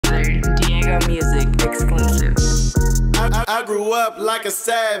Your Music exclusive. I grew up like a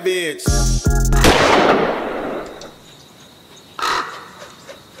savage.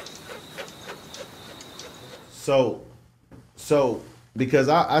 So because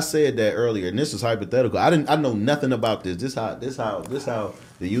I said that earlier, and this is hypothetical. I know nothing about this. This how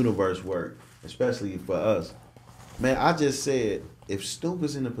the universe works, especially for us. Man, I just said if Snoop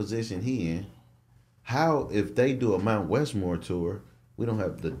is in the position he in, how if they do a Mount Westmore tour, we don't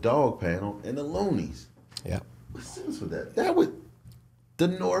have the Dog Panel and the Luniz. Yeah. What's sense with that? That would the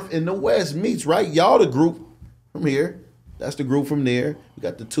North and the West meets, right? Y'all the group from here. That's the group from there. We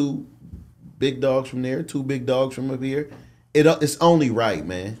got the two big dogs from there, two big dogs from up here. It's only right,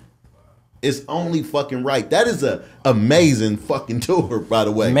 man. It's only fucking right. That is a amazing fucking tour, by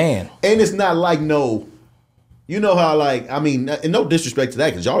the way. Man. And it's not like no, you know how like, I mean, and no disrespect to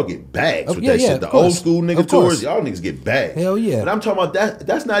that, because y'all get bags with that shit. The old school nigga tours, y'all niggas get bags. Hell yeah. But I'm talking about that.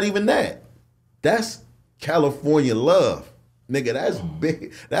 That's not even that. That's California love. Nigga, that's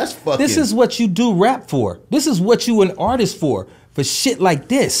big. That's fucking. This is what you do rap for. This is what you an artist for shit like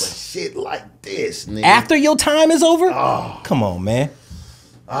this. For shit like this, nigga. After your time is over? Oh. Come on, man.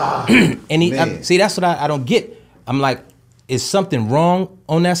 Man. See, that's what I don't get. I'm like, is something wrong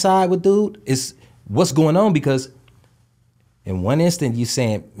on that side with dude? Is what's going on? Because in one instant you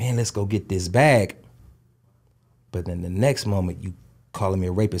saying, man, let's go get this bag. But then the next moment you calling me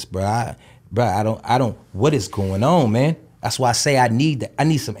a rapist, bro. I don't, what is going on, man? That's why I say I need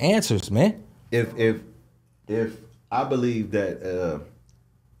some answers, man. If I believe that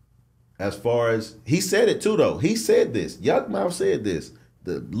as far as he said it too though. He said this. Yukmouth said this.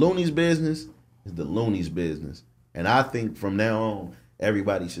 The Luniz business is the Luniz business. And I think from now on,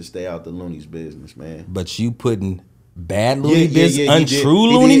 everybody should stay out the Luniz business, man. But you putting bad Luniz business,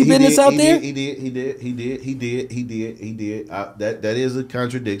 untrue Luniz business out there? He did. That is a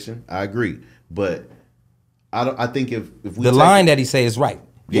contradiction. I agree. But I think if we the line that he say is right.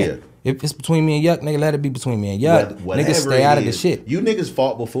 Yeah. If it's between me and Yuck, nigga, let it be between me and Yuck. Niggas stay out of the shit. You niggas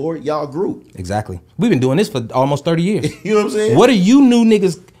fought before, y'all group. Exactly. We've been doing this for almost 30 years. You know what I'm saying? What are you new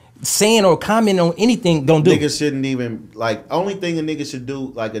niggas saying or commenting on anything gonna do? Niggas shouldn't even, like, only thing a nigga should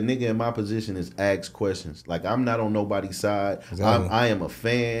do, like a nigga in my position, is ask questions. Like, I'm not on nobody's side. Exactly. I am a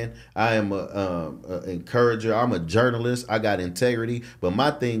fan. I am a encourager. I'm a journalist. I got integrity. But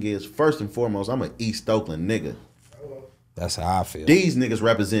my thing is, first and foremost, I'm an East Oakland nigga. That's how I feel. These niggas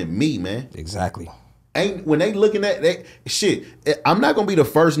represent me, man. Exactly. When they looking at that shit, I'm not gonna be the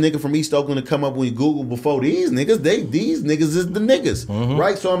first nigga from East Oakland to come up when you Google before these niggas. These niggas is the niggas,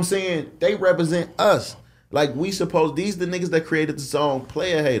 right? So I'm saying they represent us. Like these the niggas that created the song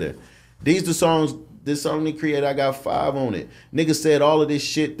 "Player Hater." This song they created, I got 5 on it. Niggas said all of this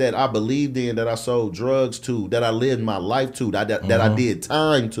shit that I believed in, that I sold drugs to, that I lived my life to, that I did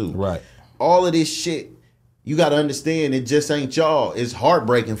time to. Right. All of this shit. You got to understand, it just ain't y'all. It's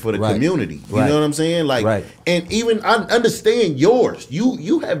heartbreaking for the community. You know what I'm saying? Like, and even I understand yours.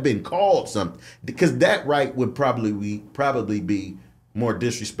 You have been called something, because that right would probably be more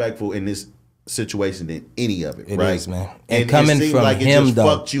disrespectful in this situation than any of it. It right? is, man. And coming from like him, it just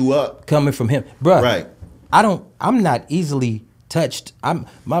fucked you up. Coming from him, bro. Right. I'm not easily touched.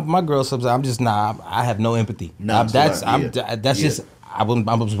 My girl sometimes I'm just I have no empathy. That's just. I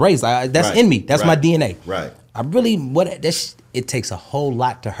was raised. That's in me. That's my DNA. Right. I really it takes a whole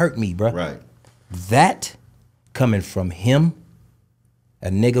lot to hurt me, bro. Right. That coming from him, a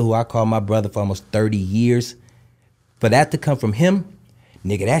nigga who I call my brother for almost 30 years, for that to come from him,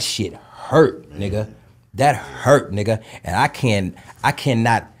 nigga, that shit hurt, nigga. That hurt, nigga. And I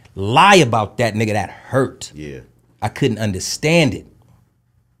cannot lie about that, nigga. That hurt. Yeah. I couldn't understand it.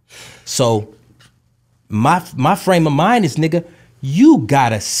 So my frame of mind is, nigga, you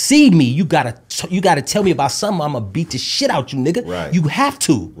gotta see me. You gotta tell me about something. I'm gonna beat the shit out you, nigga. Right. You have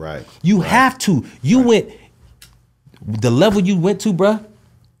to. Right. You have to. You went the level you went to, bruh.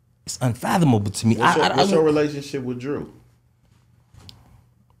 It's unfathomable to me. What's your relationship with Dru?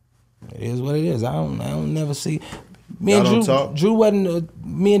 It is what it is. I don't never see. Me Y'all and don't Dru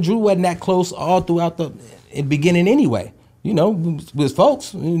wasn't that close all throughout the beginning anyway. You know, with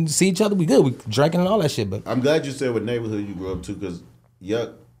folks, we see each other, we good. We drinking and all that shit. But I'm glad you said what neighborhood you grew up to, because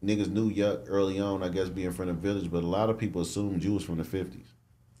niggas knew Yuck early on, I guess, being from the village, but a lot of people assumed you was from the 50s.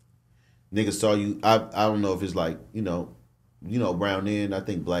 Niggas saw you, I don't know if it's like, you know, around then, I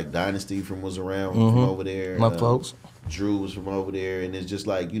think Black Dynasty was around from over there. My folks. Dru was from over there, and it's just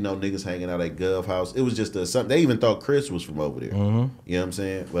like, niggas hanging out at Gov House. It was just something. They even thought Chris was from over there. You know what I'm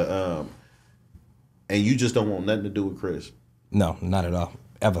saying? But and you just don't want nothing to do with Chris. No, not at all.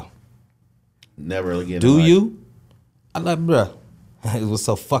 Ever. Never again. Do you? I like, bruh. It was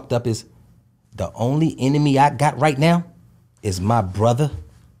so fucked up is the only enemy I got right now is my brother.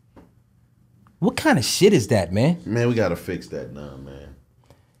 What kind of shit is that, man? Man, we gotta fix that now, man.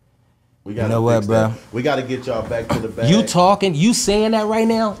 We gotta You know what, bro? We gotta get y'all back to the bag. You saying that right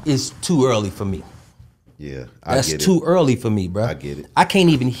now is too early for me. Yeah, That's too early for me, bro. I get it. I can't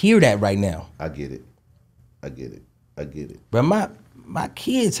even hear that right now. I get it. I get it. I get it. But my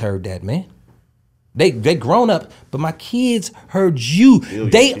kids heard that, man. They grown up, but my kids heard you.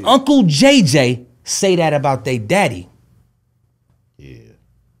 They Uncle JJ say that about their daddy. Yeah.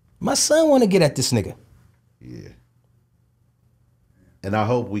 My son want to get at this nigga. Yeah. And I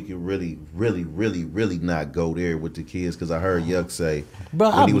hope we can really, really, really, really not go there with the kids, because I heard Yuck say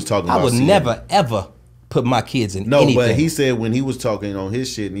when he was talking about I would never ever put my kids in anything. But he said when he was talking on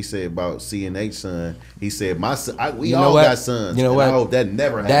his shit and he said about CNH son, he said my son, we all got sons. You know what? I hope that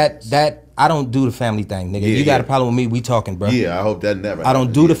never happens. That I don't do the family thing, nigga. Yeah, you got a problem with me? We talking, bro. Yeah, I hope that never happens. I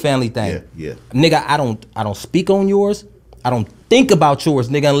don't do the family thing. Yeah. Nigga, I don't speak on yours. I don't think about yours,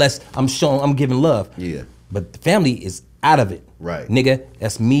 nigga, unless I'm giving love. Yeah. But the family is out of it. Right. Nigga,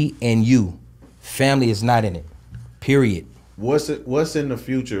 that's me and you. Family is not in it. Period. What's in the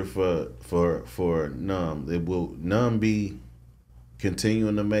future for Numb? Will Numb be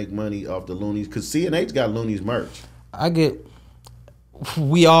continuing to make money off the Luniz? Because CNH got Luniz merch.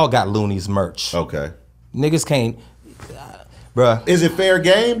 We all got Luniz merch. Okay. Niggas can't, bruh. Is it fair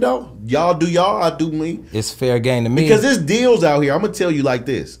game though? Y'all do y'all, I do me. It's fair game to me. Because there's deals out here. I'm gonna tell you like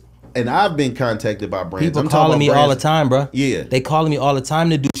this. And I've been contacted by brands. People calling me all the time, bruh. Yeah. They calling me all the time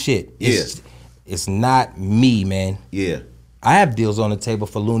to do shit. It's not me, man. Yeah. I have deals on the table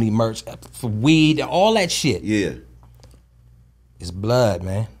for Luniz merch, for weed, all that shit. Yeah. It's blood,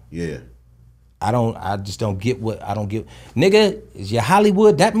 man. Yeah. I just don't get what I don't get. Nigga, is your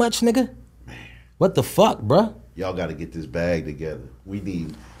Hollywood that much, nigga? Man. What the fuck, bruh? Y'all got to get this bag together. We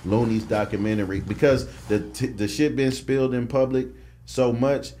need Luniz documentary, because the shit been spilled in public so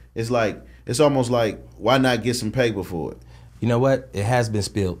much. It's almost like, why not get some paper for it? You know what? It has been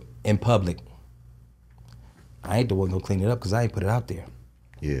spilled in public. I ain't the one gonna clean it up because I ain't put it out there.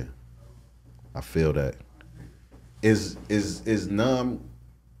 Yeah, I feel that. Is Numb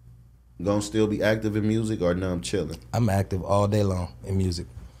gonna still be active in music, or Numb chilling? I'm active all day long in music.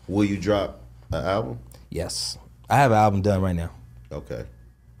 Will you drop an album? Yes, I have an album done right now. Okay.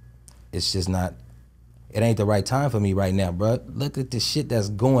 It's just not. It ain't the right time for me right now, bro. Look at the shit that's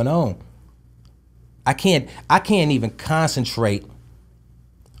going on. I can't even concentrate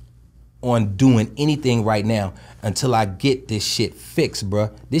on doing anything right now until I get this shit fixed, bro.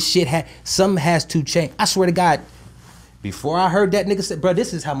 This shit something has to change. I swear to God, before I heard that nigga say, bro,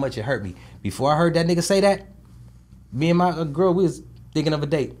 this is how much it hurt me. Before I heard that nigga say that, me and my girl, we was thinking of a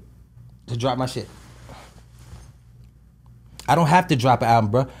date to drop my shit. I don't have to drop an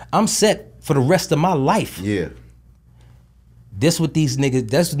album, bro. I'm set for the rest of my life. Yeah. This with these niggas,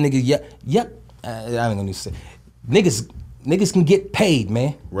 that's what niggas, yep. I ain't gonna say. Niggas can get paid,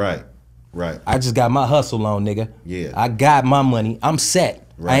 man. Right. I just got my hustle on, nigga. Yeah. I got my money. I'm set.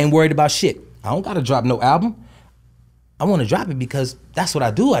 Right. I ain't worried about shit. I don't gotta drop no album. I wanna drop it because that's what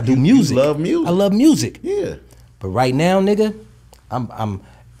I do. I do music. You love music. I love music. Yeah. But right now, nigga,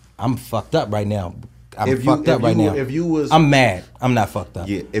 I'm fucked up right now. If you was, I'm mad. I'm not fucked up.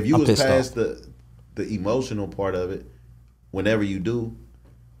 Yeah. If you was past the emotional part of it, whenever you do,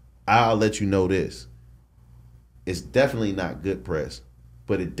 I'll let you know this. It's definitely not good press,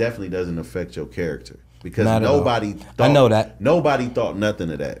 but it definitely doesn't affect your character, because nobody thought, I know that. Nobody thought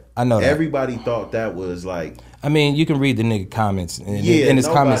nothing of that. I know that. Everybody thought that was like, I mean, you can read the nigga comments in his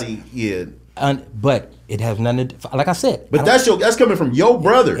comments. Yeah. But it has nothing to, like I said. But that's coming from your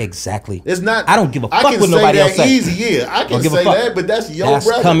brother. Exactly. It's not. I don't give a fuck what nobody else say. Easy, yeah. I can say that, but that's your brother.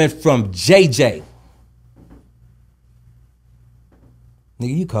 That's coming from JJ.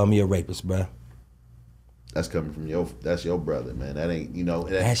 Nigga, you call me a rapist, bro. That's coming from that's your brother, man. That ain't,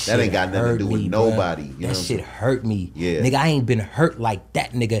 that ain't got nothing to do with nobody. That shit hurt me. Yeah. Nigga, I ain't been hurt like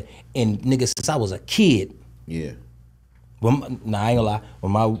that, nigga, since I was a kid. Yeah. Well, I ain't gonna lie.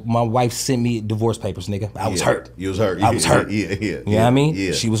 When my wife sent me divorce papers, nigga, I was hurt. You was hurt. I was hurt. Yeah. You know what I mean?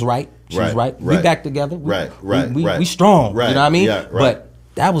 Yeah. She was right. She was right. We back together. We strong. Right. You know what I mean? Yeah, right. But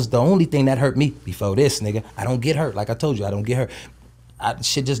that was the only thing that hurt me before this, nigga. I don't get hurt. Like I told you, I don't get hurt.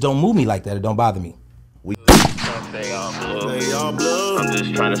 Shit just don't move me like that. It don't bother me. Stay on blue. I'm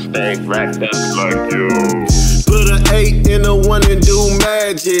just trying to stay racked up like you. Put an 8 in a 1 and do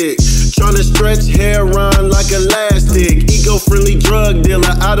magic. Tryna stretch hair on like elastic. Eco-friendly drug dealer,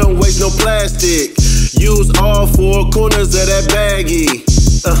 I don't waste no plastic. Use all 4 corners of that baggie.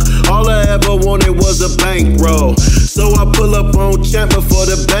 All I ever wanted was a bankroll. So I pull up on Champ before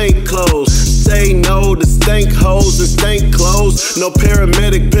the bank close. Say no to stank hoes and stank clothes. No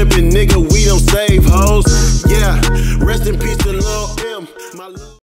paramedic pimpin', nigga, we don't save hoes. Yeah,